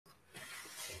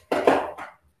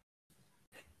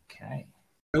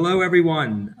Hello,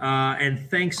 everyone, and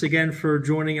thanks again for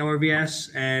joining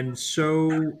LRVS. And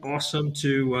so awesome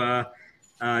to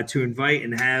invite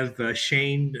and have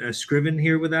Shane Scriven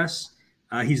here with us.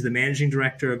 He's the managing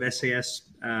director of SAS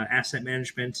Asset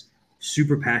Management.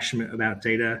 Super passionate about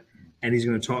data, and he's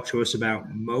going to talk to us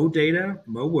about Mo data,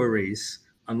 Mo worries,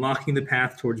 unlocking the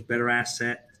path towards better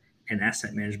asset and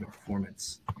asset management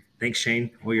performance. Thanks,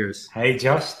 Shane. All yours. Hey,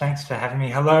 Josh. Thanks for having me.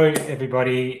 Hello,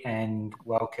 everybody, and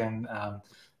welcome.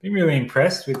 Been really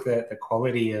impressed with the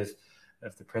quality of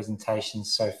the presentation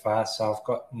so far. So I've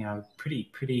got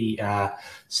pretty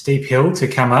steep hill to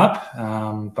come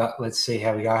up, but let's see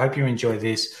how we go. I hope you enjoy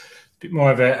this. A bit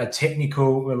more of a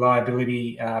technical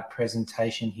reliability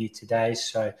presentation here today.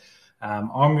 So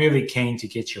I'm really keen to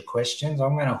get your questions.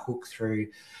 I'm going to hook through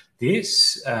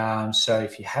this. So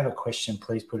if you have a question,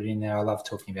 please put it in there. I love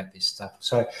talking about this stuff.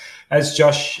 So as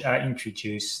Josh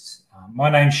introduced,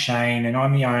 my name's Shane, and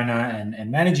I'm the owner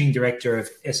and managing director of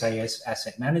SAS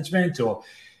Asset Management, or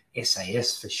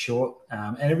SAS for short.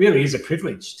 And it really is a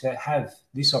privilege to have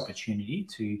this opportunity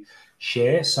to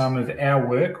share some of our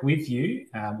work with you,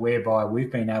 whereby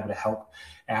we've been able to help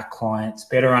our clients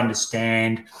better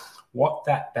understand what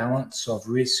that balance of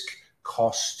risk,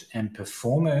 cost, and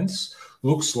performance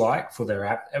looks like for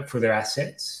their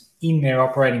assets in their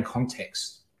operating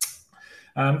context.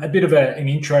 A bit of an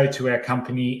intro to our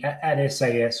company at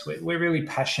SAS. We're really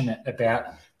passionate about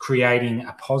creating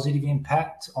a positive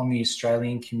impact on the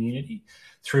Australian community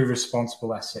through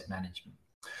responsible asset management.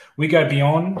 We go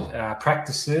beyond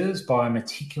practices by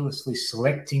meticulously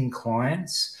selecting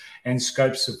clients and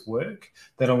scopes of work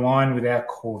that align with our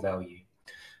core value.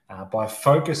 By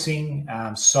focusing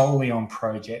solely on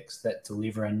projects that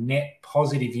deliver a net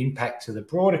positive impact to the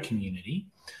broader community,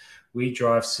 we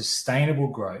drive sustainable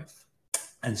growth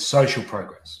and social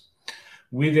progress.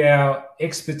 With our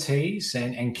expertise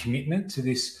and commitment to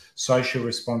this social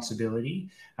responsibility,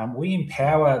 we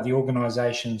empower the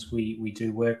organisations we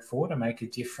do work for to make a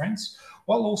difference,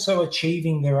 while also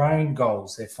achieving their own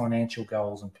goals, their financial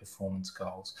goals and performance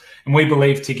goals. And we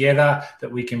believe together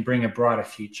that we can bring a brighter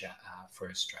future for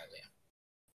Australia.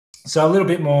 So a little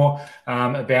bit more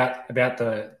about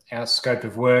our scope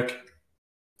of work,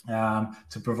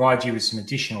 to provide you with some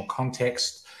additional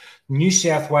context. New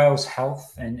South Wales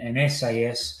Health and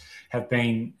SAS have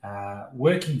been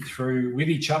working with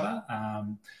each other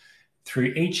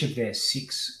through each of their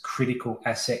 6 critical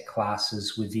asset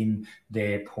classes within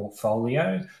their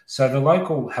portfolio. So the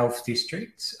local health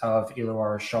district of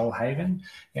Illawarra Shoalhaven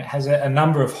has a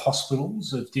number of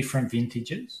hospitals of different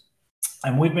vintages.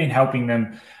 And we've been helping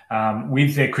them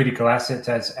with their critical assets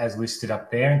as listed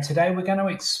up there. And today we're going to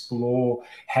explore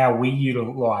how we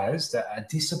utilised a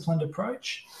disciplined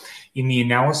approach in the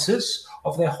analysis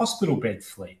of their hospital bed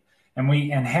fleet,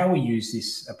 and how we use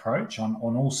this approach on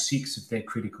all 6 of their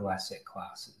critical asset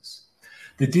classes.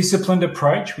 The disciplined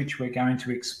approach, which we're going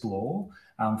to explore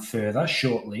further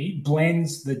shortly,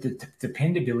 blends the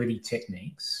dependability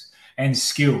techniques and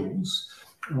skills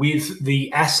with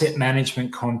the asset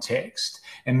management context,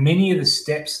 and many of the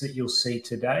steps that you'll see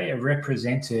today are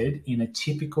represented in a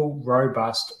typical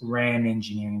robust RAM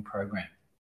engineering program.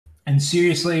 And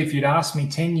seriously, if you'd asked me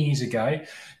 10 years ago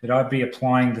that I'd be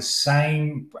applying the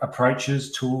same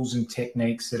approaches, tools and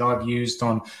techniques that I've used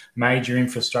on major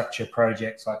infrastructure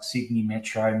projects like Sydney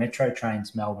Metro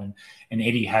Trains Melbourne and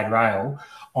Etihad Rail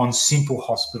on simple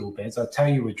hospital beds, I tell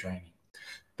you we're dreaming.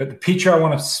 But the picture I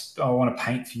want to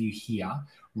paint for you here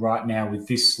right now with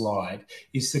this slide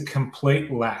is the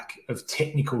complete lack of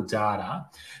technical data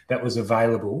that was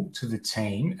available to the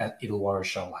team at Illawarra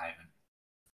Shoalhaven.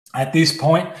 At this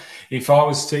point,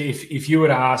 if you were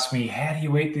to ask me, how do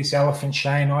you eat this elephant,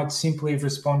 Shane? I'd simply have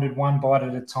responded one bite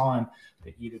at a time,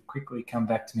 but you'd have quickly come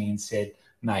back to me and said,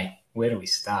 mate, where do we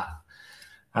start?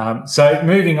 So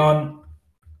moving on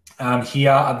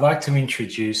here, I'd like to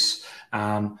introduce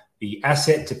the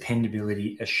Asset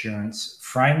Dependability Assurance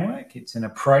Framework. It's an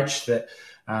approach that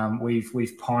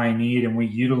we've pioneered and we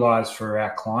utilise for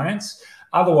our clients,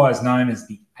 otherwise known as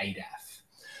the ADAF.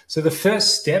 So the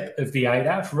first step of the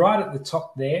ADAF, right at the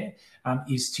top there,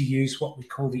 is to use what we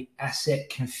call the Asset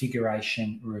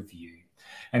Configuration Review.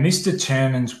 And this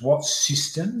determines what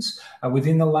systems are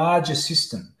within the larger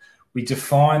system. We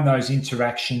define those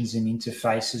interactions and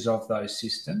interfaces of those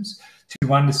systems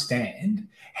to understand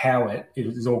how it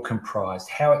is all comprised,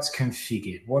 how it's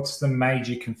configured, what's the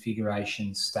major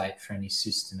configuration state for any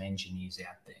system engineers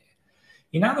out there.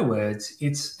 In other words,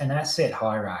 it's an asset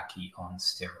hierarchy on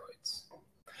steroids.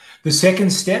 The second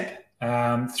step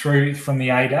through from the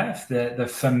ADAF, the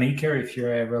FAMICA, if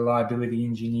you're a reliability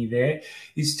engineer there,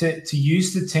 is to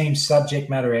use the team's subject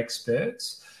matter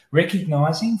experts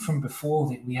Recognizing from before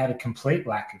that we had a complete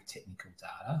lack of technical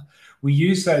data, we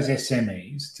use those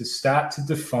SMEs to start to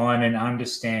define and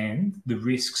understand the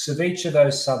risks of each of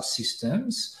those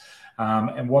subsystems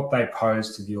and what they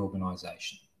pose to the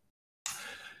organisation.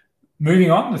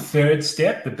 Moving on, the third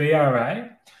step, the BRA,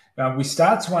 we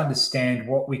start to understand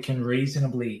what we can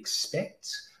reasonably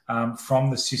expect from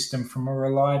the system from a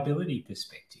reliability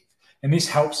perspective. And this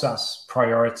helps us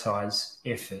prioritise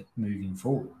effort moving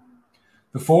forward.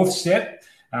 The fourth step,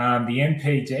 the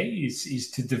NPD, is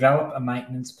to develop a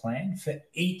maintenance plan for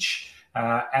each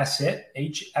asset,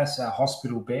 each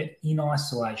hospital bed in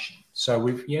isolation. So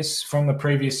from the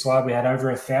previous slide, we had over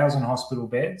 1,000 hospital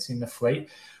beds in the fleet.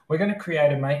 We're going to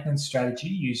create a maintenance strategy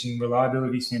using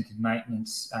reliability-centered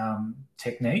maintenance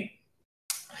technique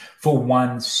for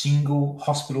one single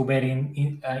hospital bed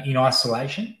in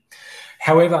isolation.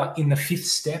 However, in the fifth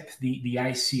step, the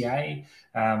ACA,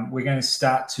 we're going to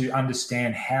start to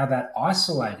understand how that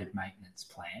isolated maintenance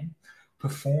plan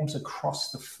performs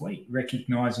across the fleet,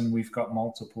 recognising we've got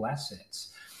multiple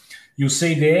assets. You'll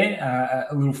see there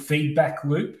a little feedback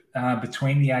loop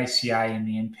between the ACA and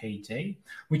the NPD,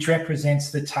 which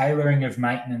represents the tailoring of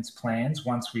maintenance plans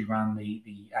once we run the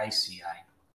ACA.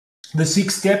 The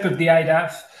sixth step of the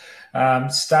ADAF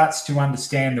starts to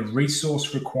understand the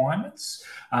resource requirements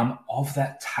of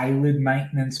that tailored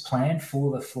maintenance plan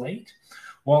for the fleet,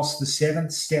 whilst the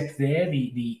seventh step there,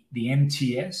 the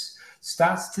MTS,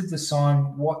 starts to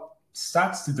define what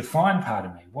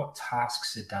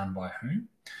tasks are done by whom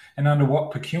and under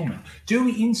what procurement. Do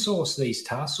we insource these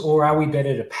tasks, or are we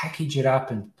better to package it up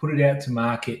and put it out to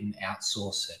market and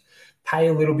outsource it? Pay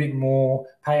a little bit more,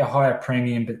 pay a higher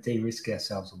premium, but de-risk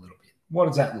ourselves a little bit. What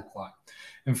does that look like?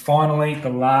 And finally, the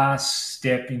last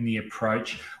step in the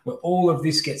approach, where all of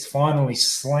this gets finally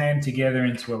slammed together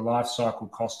into a life cycle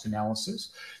cost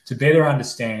analysis to better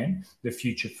understand the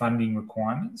future funding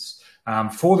requirements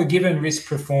for the given risk,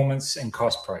 performance, and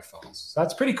cost profiles. So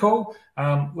that's pretty cool.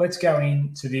 Let's go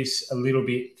into this a little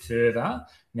bit further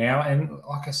now. And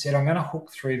like I said, I'm going to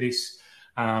hook through this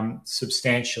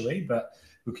substantially. But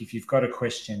look, if you've got a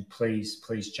question, please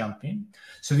jump in.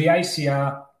 So the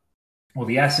ACR, or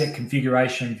the Asset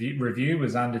Configuration Review,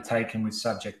 was undertaken with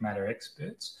subject matter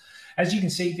experts. As you can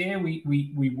see there,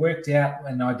 we worked out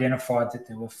and identified that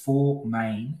there were 4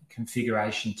 main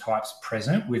configuration types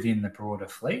present within the broader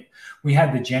fleet. We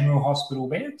had the general hospital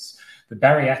beds, the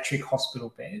bariatric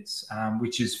hospital beds,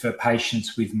 which is for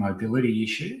patients with mobility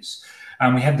issues.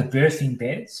 We had the birthing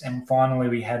beds, and finally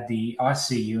we had the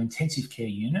ICU, intensive care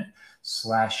unit /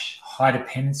 high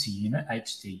dependency unit,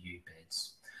 HDU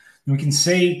beds. And we can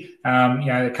see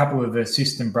a couple of the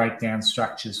system breakdown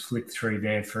structures flick through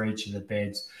there for each of the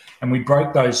beds. And we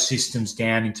broke those systems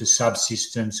down into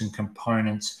subsystems and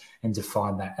components and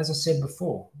defined that. As I said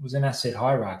before, it was an asset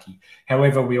hierarchy.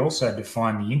 However, we also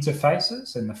defined the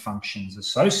interfaces and the functions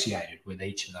associated with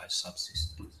each of those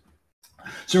subsystems.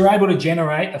 So we're able to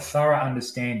generate a thorough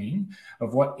understanding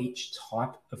of what each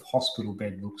type of hospital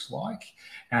bed looks like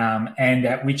and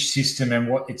at which system and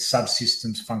what its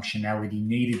subsystems functionality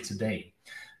needed to be.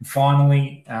 And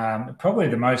finally, probably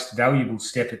the most valuable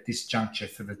step at this juncture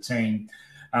for the team,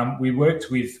 we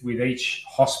worked with each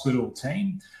hospital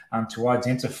team to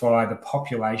identify the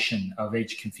population of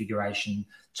each configuration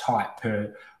type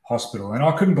per hospital. And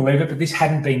I couldn't believe it, but this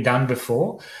hadn't been done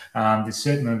before.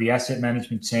 Certainly the asset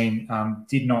management team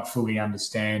did not fully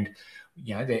understand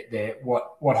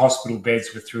what hospital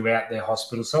beds were throughout their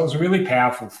hospital. So it was a really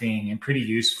powerful thing and pretty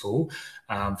useful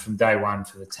from day one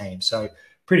for the team. So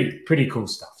pretty cool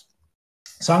stuff.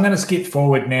 So I'm going to skip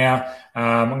forward now.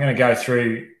 I'm going to go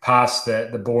through past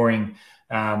the boring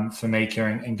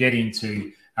FMECA and get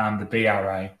into the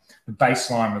BRA, the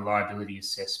baseline reliability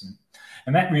assessment.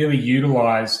 And that really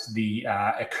utilised the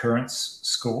occurrence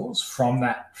scores from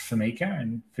that FMECA.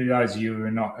 And for those of you who are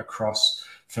not across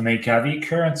FMECA, the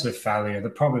occurrence of failure,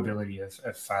 the probability of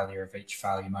failure of each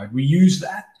failure mode, we use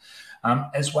that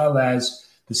as well as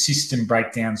the system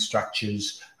breakdown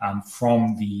structures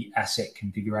from the asset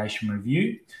configuration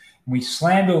review. And we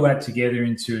slammed all that together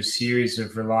into a series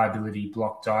of reliability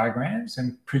block diagrams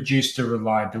and produced a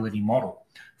reliability model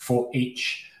for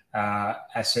each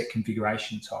asset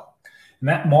configuration type. And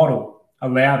that model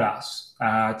allowed us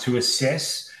to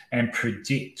assess and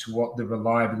predict what the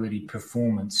reliability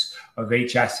performance of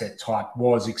each asset type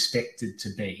was expected to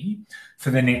be for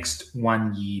the next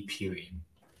 1 year period.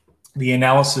 The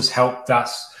analysis helped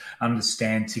us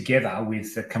understand, together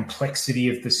with the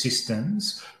complexity of the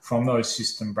systems from those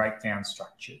system breakdown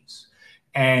structures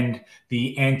and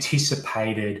the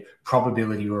anticipated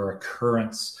probability or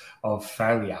occurrence of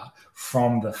failure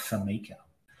from the FMECA.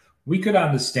 we could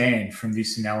understand from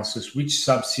this analysis which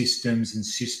subsystems and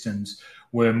systems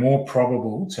were more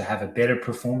probable to have a better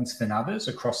performance than others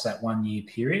across that 1 year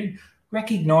period,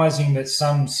 recognizing that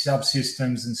some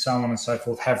subsystems and so on and so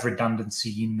forth have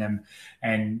redundancy in them.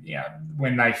 And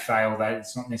when they fail, that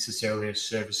it's not necessarily a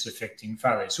service affecting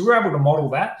failure. So we're able to model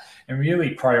that and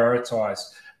really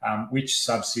prioritize which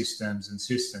subsystems and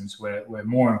systems were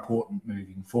more important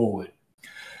moving forward.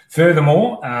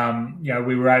 Furthermore,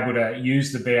 we were able to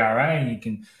use the BRA, and you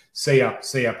can see up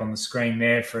on the screen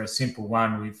there for a simple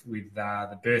one with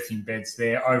the birthing beds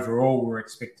there. Overall, we're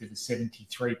expected a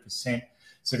 73%,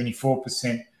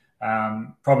 74%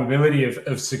 probability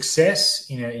of success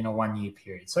in a 1 year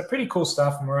period. So pretty cool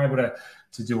stuff, and we're able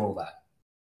to do all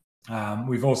that.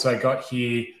 We've also got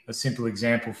here a simple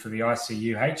example for the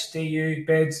ICU HDU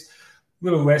beds. A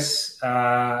little less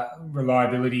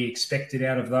reliability expected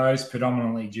out of those,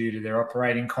 predominantly due to their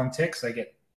operating context. They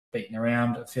get beaten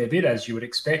around a fair bit, as you would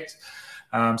expect.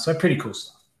 So pretty cool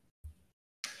stuff.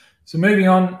 So moving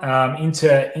on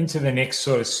into the next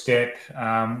sort of step,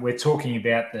 we're talking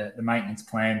about the maintenance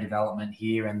plan development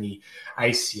here and the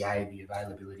ACA, the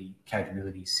Availability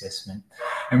Capability Assessment.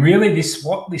 And really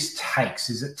what this takes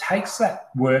is it takes that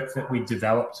work that we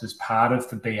developed as part of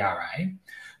the BRA,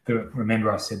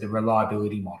 remember I said the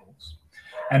reliability models,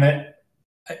 and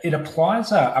it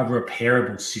applies a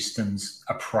repairable systems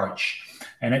approach,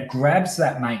 and it grabs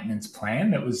that maintenance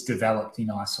plan that was developed in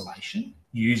isolation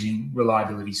using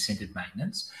reliability-centered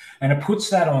maintenance, and it puts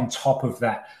that on top of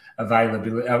that on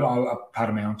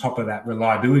top of that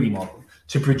reliability model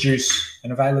to produce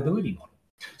an availability model.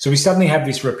 So we suddenly have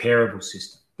this repairable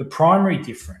system. The primary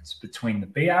difference between the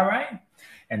BRA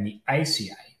and the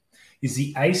ACA is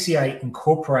the ACA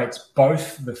incorporates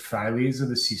both the failures of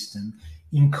the system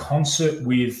in concert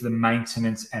with the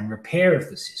maintenance and repair of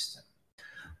the system,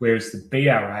 whereas the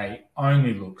BRA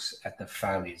only looks at the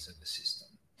failures of the system.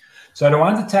 So to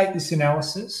undertake this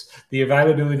analysis, the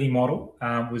availability model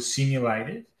was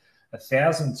simulated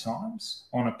 1,000 times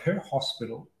on a per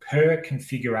hospital, per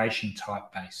configuration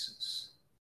type basis.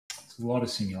 It's a lot of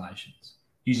simulations,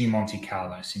 using Monte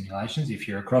Carlo simulations, if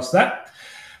you're across that.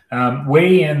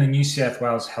 We and the New South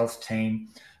Wales Health team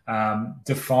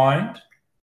defined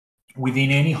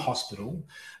within any hospital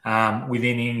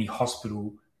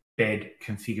bed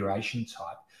configuration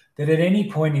type, that at any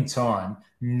point in time,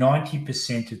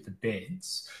 90% of the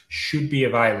beds should be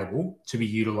available to be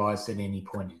utilised at any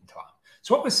point in time.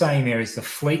 So what we're saying there is the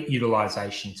fleet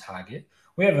utilisation target.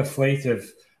 We have a fleet of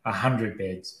 100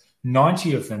 beds.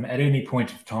 90 of them at any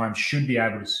point of time should be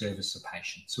able to service a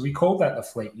patient. So we call that the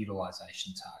fleet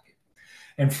utilisation target.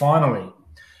 And finally,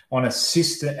 on a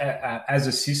system, as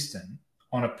a system,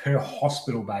 on a per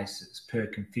hospital basis, per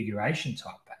configuration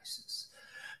type basis,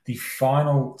 the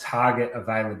final target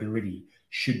availability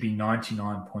should be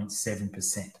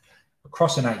 99.7%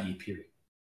 across an 8-year period.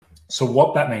 So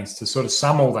what that means, to sort of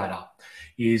sum all that up,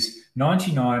 is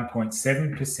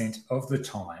 99.7% of the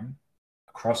time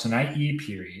across an 8-year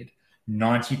period,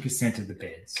 90% of the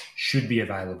beds should be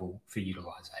available for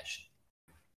utilisation.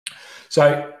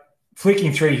 So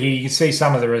flicking through here, you can see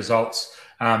some of the results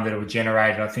that were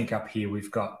generated. I think up here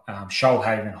we've got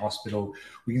Shoalhaven Hospital.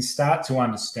 We can start to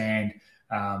understand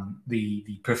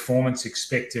the performance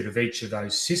expected of each of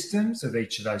those systems, of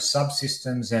each of those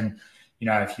subsystems. And,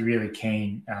 if you're really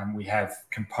keen, we have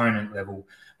component level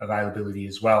availability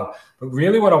as well. But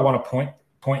really what I want to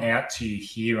point out to you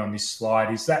here on this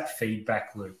slide is that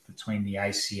feedback loop between the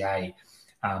ACA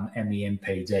and the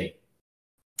MPD.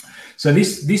 So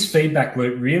this feedback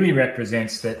loop really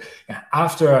represents that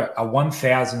after a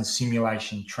 1,000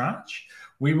 simulation tranche,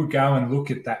 we would go and look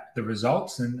at the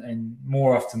results, and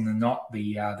more often than not,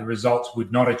 the results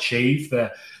would not achieve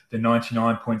the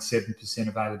 99.7%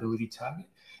 availability target.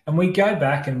 And we go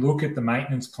back and look at the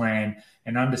maintenance plan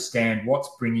and understand what's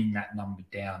bringing that number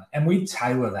down. And we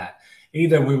tailor that.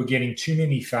 Either we were getting too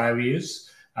many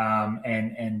failures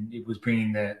and it was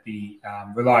bringing the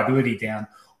reliability down,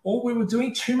 or we were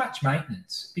doing too much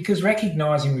maintenance, because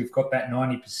recognizing we've got that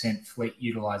 90% fleet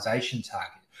utilization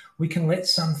target, we can let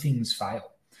some things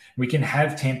fail. We can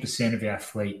have 10% of our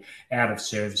fleet out of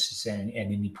services at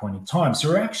any point in time. So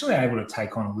we're actually able to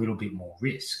take on a little bit more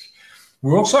risk.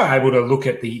 We're also able to look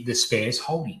at the spares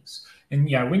holdings. And,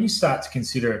 when you start to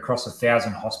consider across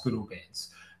 1,000 hospital beds,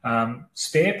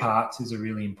 spare parts is a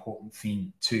really important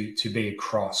thing to be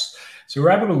across. So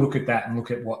we're able to look at that and look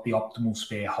at what the optimal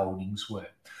spare holdings were.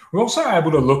 We're also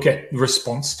able to look at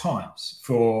response times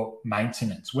for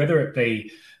maintenance, whether it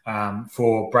be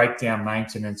for breakdown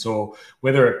maintenance, or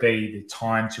whether it be the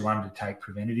time to undertake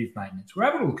preventative maintenance. We're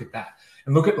able to look at that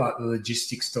and look at like the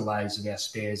logistics delays of our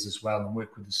spares as well, and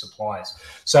work with the suppliers.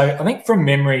 So I think from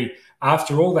memory,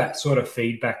 after all that sort of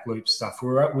feedback loop stuff,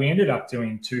 we ended up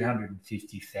doing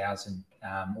 250,000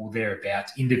 or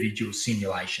thereabouts individual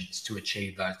simulations to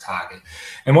achieve those targets.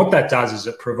 And what that does is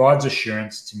it provides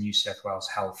assurance to New South Wales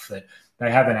Health that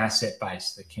they have an asset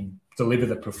base that can deliver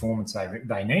the performance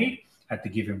they need at the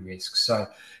given risk. So,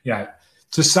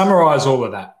 to summarise all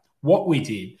of that, what we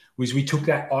did was we took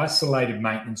that isolated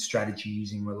maintenance strategy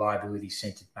using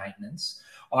reliability-centred maintenance,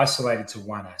 isolated to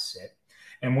one asset,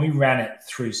 and we ran it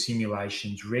through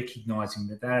simulations, recognising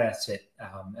that asset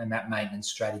and that maintenance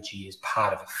strategy is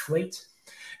part of a fleet.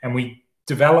 And we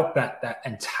developed that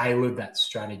and tailored that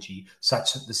strategy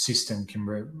such that the system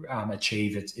can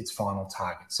achieve its final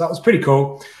target. So it was pretty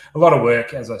cool. A lot of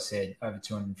work, as I said, over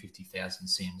 250,000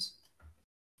 sims.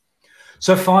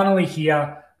 So finally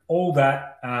here, all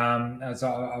that, as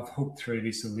I've hooked through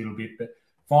this a little bit, but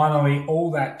finally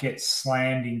all that gets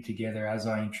slammed in together as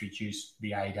I introduced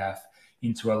the ADAF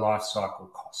into a life cycle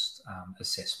cost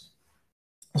assessment.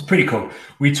 It's pretty cool.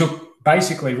 We took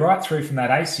basically right through from that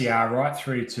ACR right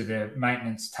through to the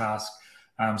maintenance task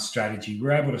strategy.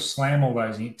 We're able to slam all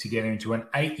those together into an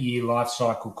 8-year life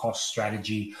cycle cost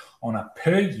strategy on a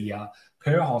per year,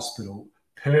 per hospital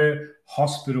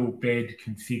bed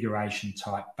configuration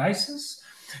type basis.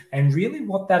 And really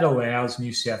what that allows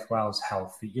New South Wales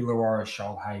Health, the Illawarra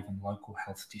Shoalhaven Local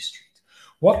Health District,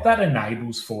 what that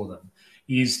enables for them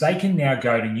is they can now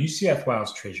go to New South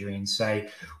Wales Treasury and say,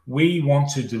 we want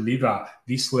to deliver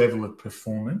this level of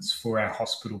performance for our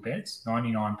hospital beds,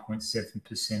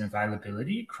 99.7%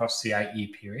 availability across the 8-year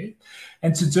period.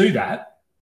 And to do that,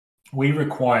 we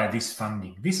require this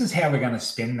funding. This is how we're going to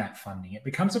spend that funding. It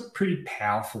becomes a pretty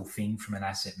powerful thing from an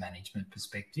asset management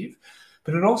perspective,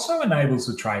 but it also enables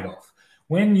a trade-off.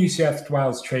 When New South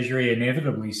Wales Treasury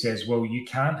inevitably says, well, you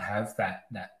can't have that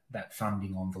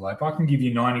funding envelope, I can give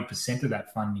you 90% of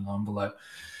that funding envelope,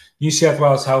 New South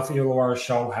Wales Health, Illawarra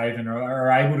Shoalhaven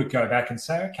are able to go back and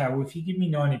say, okay, well, if you give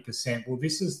me 90%, well,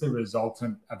 this is the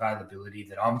resultant availability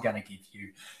that I'm going to give you.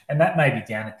 And that may be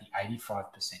down at the 85%.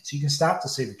 So you can start to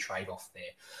see the trade-off there.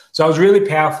 So it was really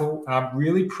powerful. I'm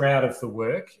really proud of the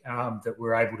work that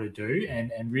we're able to do,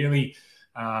 and really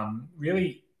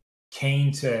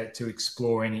keen to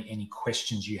explore any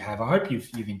questions you have. I hope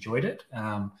you've enjoyed it.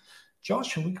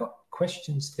 Josh, have we got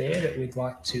questions there that we'd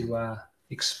like to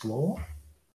explore?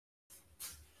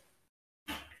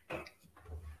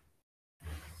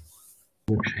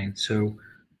 Shane. So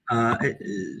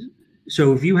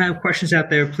if you have questions out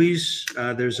there, please,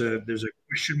 there's a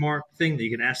question mark thing that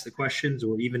you can ask the questions,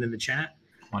 or even in the chat.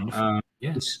 Wonderful.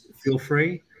 Just feel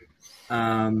free.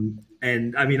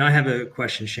 And I mean, I have a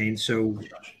question, Shane. So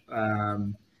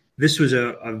this was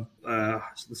a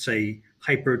let's say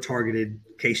hyper-targeted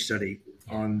case study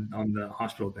on the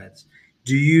hospital beds.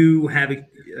 Do you have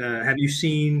you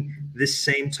seen this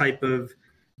same type of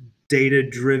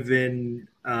data-driven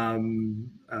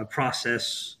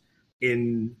process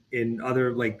in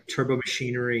other like turbo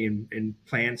machinery and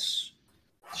plants?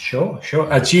 Sure.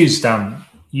 It's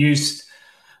used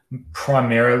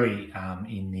primarily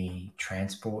in the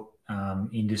transport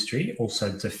industry,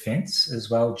 also defence as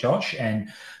well, Josh, and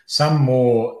some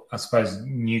more, I suppose,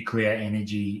 nuclear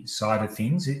energy side of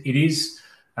things. It is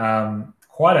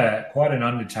quite an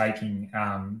undertaking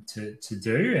to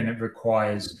do, and it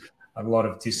requires a lot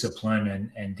of discipline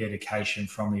and dedication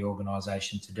from the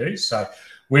organisation to do. So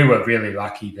we were really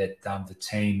lucky that the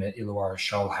team at Illawarra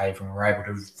Shoalhaven were able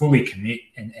to fully commit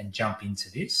and jump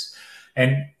into this.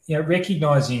 And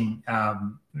recognising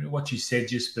what you said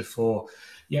just before,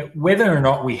 whether or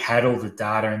not we had all the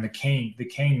data, and the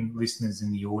keen listeners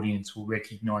in the audience will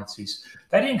recognise this,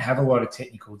 they didn't have a lot of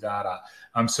technical data.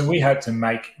 So we had to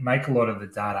make a lot of the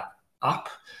data up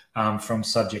from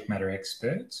subject matter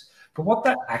experts. But what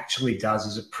that actually does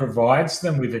is it provides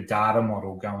them with a data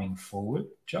model going forward,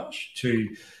 Josh, to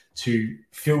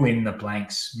fill in the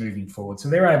blanks moving forward. So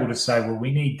they're able to say, well,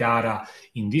 we need data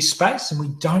in this space and we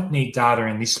don't need data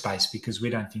in this space because we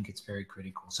don't think it's very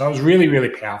critical. So it was really, really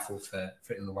powerful for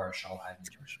Illawarra Shoalhaven,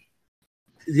 Josh.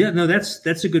 Yeah, no,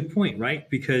 that's a good point, right?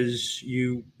 Because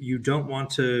you don't want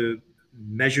to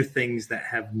measure things that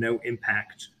have no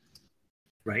impact,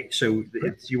 right? So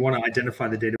you want to identify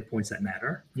the data points that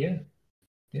matter. Yeah.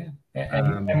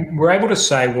 And we're able to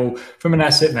say, well, from an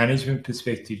asset management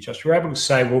perspective, Josh, we're able to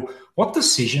say, well, what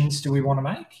decisions do we want to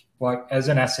make? Like as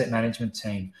an asset management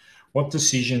team, what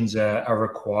decisions are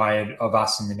required of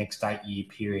us in the next 8-year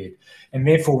period? And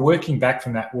therefore working back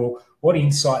from that, well, what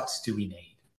insights do we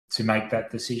need? to make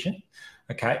that decision.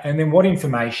 Okay, and then what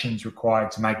information is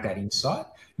required to make that insight?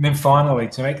 And then finally,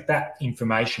 to make that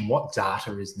information, what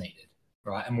data is needed,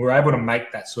 right? And we're able to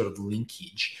make that sort of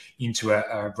linkage into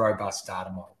a robust data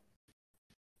model.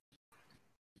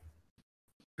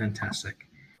 Fantastic.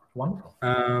 Wonderful.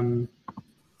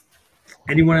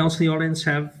 Anyone else in the audience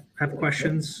have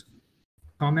questions,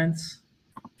 comments?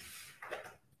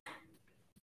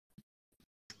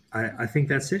 I think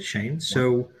that's it, Shane.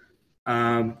 So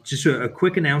just a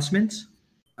quick announcement.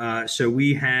 So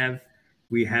we have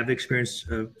experienced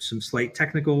some slight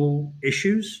technical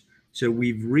issues. So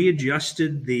we've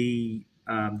readjusted the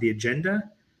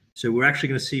agenda. So we're actually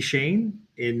going to see Shane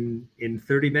in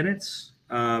 30 minutes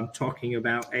talking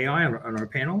about AI on our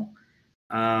panel.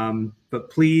 But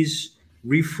please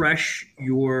refresh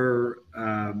your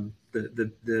the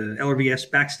LRVS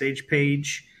backstage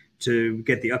page to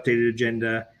get the updated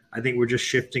agenda. I think we're just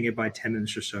shifting it by 10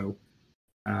 minutes or so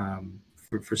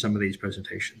for some of these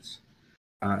presentations.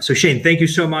 So Shane, thank you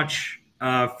so much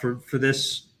for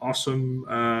this awesome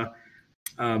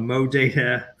Mo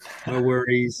Data, No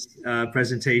Worries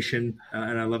presentation,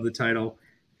 and I love the title.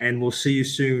 And we'll see you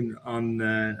soon on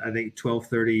I think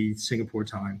 12:30 Singapore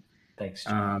time. Thanks.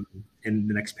 In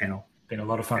the next panel. Been a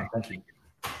lot of fun. Okay. Thank you.